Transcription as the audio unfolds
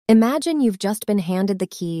Imagine you've just been handed the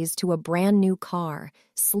keys to a brand new car,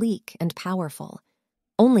 sleek and powerful.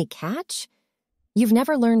 Only catch? You've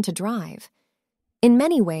never learned to drive. In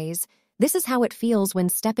many ways, this is how it feels when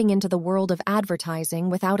stepping into the world of advertising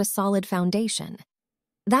without a solid foundation.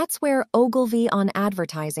 That's where Ogilvy on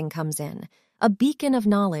Advertising comes in, a beacon of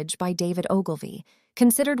knowledge by David Ogilvy,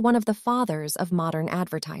 considered one of the fathers of modern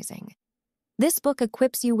advertising. This book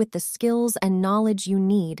equips you with the skills and knowledge you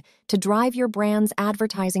need to drive your brand's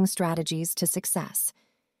advertising strategies to success.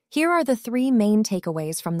 Here are the 3 main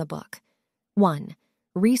takeaways from the book. 1.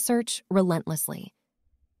 Research relentlessly.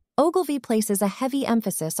 Ogilvy places a heavy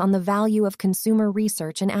emphasis on the value of consumer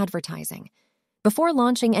research in advertising. Before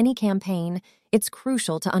launching any campaign, it's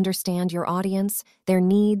crucial to understand your audience, their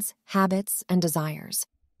needs, habits, and desires.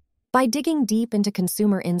 By digging deep into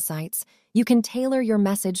consumer insights, you can tailor your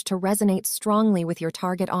message to resonate strongly with your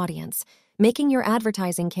target audience, making your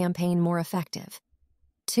advertising campaign more effective.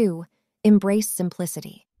 2. Embrace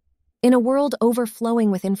simplicity. In a world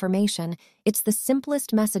overflowing with information, it's the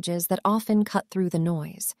simplest messages that often cut through the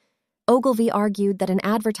noise. Ogilvy argued that an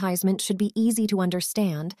advertisement should be easy to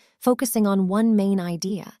understand, focusing on one main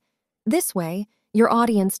idea. This way, your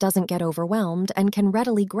audience doesn't get overwhelmed and can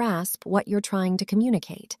readily grasp what you're trying to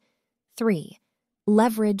communicate. 3.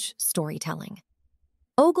 Leverage storytelling.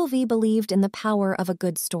 Ogilvy believed in the power of a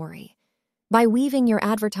good story. By weaving your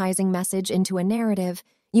advertising message into a narrative,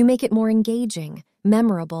 you make it more engaging,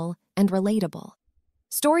 memorable, and relatable.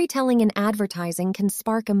 Storytelling in advertising can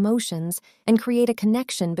spark emotions and create a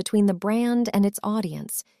connection between the brand and its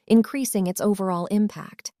audience, increasing its overall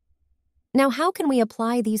impact. Now, how can we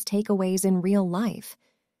apply these takeaways in real life?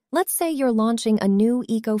 Let's say you're launching a new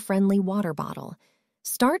eco-friendly water bottle.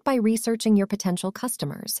 Start by researching your potential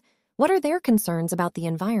customers. What are their concerns about the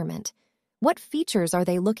environment? What features are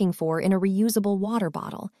they looking for in a reusable water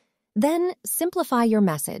bottle? Then, simplify your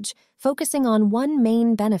message, focusing on one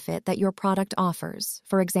main benefit that your product offers.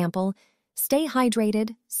 For example, stay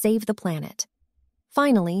hydrated, save the planet.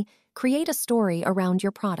 Finally, create a story around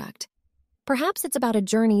your product. Perhaps it's about a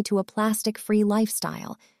journey to a plastic-free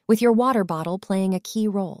lifestyle, with your water bottle playing a key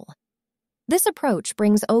role. This approach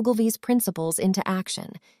brings Ogilvy's principles into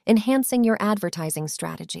action, enhancing your advertising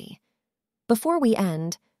strategy. Before we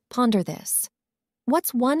end, ponder this.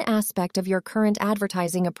 What's one aspect of your current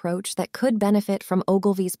advertising approach that could benefit from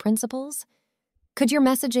Ogilvy's principles? Could your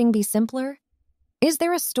messaging be simpler? Is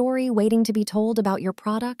there a story waiting to be told about your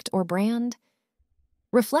product or brand?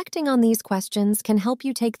 Reflecting on these questions can help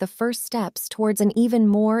you take the first steps towards an even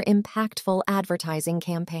more impactful advertising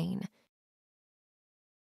campaign.